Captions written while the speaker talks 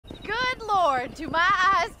Lord, do my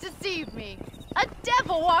eyes deceive me? A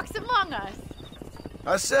devil walks among us.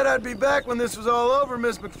 I said I'd be back when this was all over,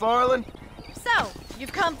 Miss MacFarlane. So,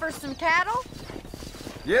 you've come for some cattle?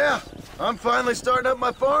 Yeah, I'm finally starting up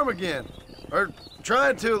my farm again. Or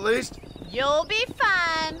trying to, at least. You'll be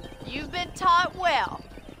fine. You've been taught well.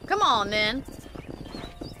 Come on, then.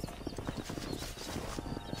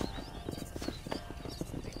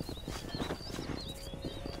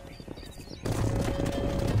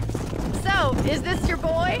 So, is this your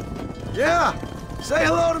boy? Yeah! Say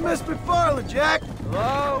hello to Miss MacFarlane, Jack!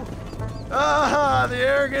 Hello? Ah, the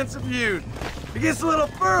arrogance of youth. He gets a little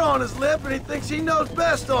fur on his lip and he thinks he knows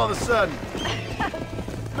best all of a sudden.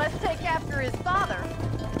 Must take after his father.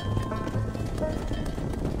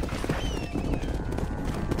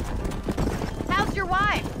 How's your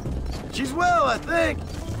wife? She's well, I think.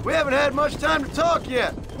 We haven't had much time to talk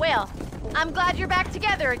yet. Well, I'm glad you're back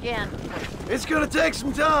together again. It's gonna take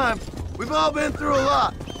some time. We've all been through a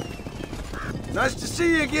lot. Nice to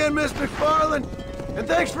see you again, Miss MacFarlane. And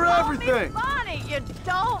thanks for everything. Call me Bonnie, you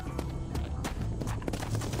don't.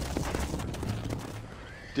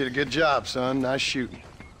 Did a good job, son. Nice shooting.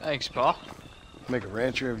 Thanks, Pa. Make a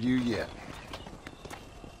rancher of you yet.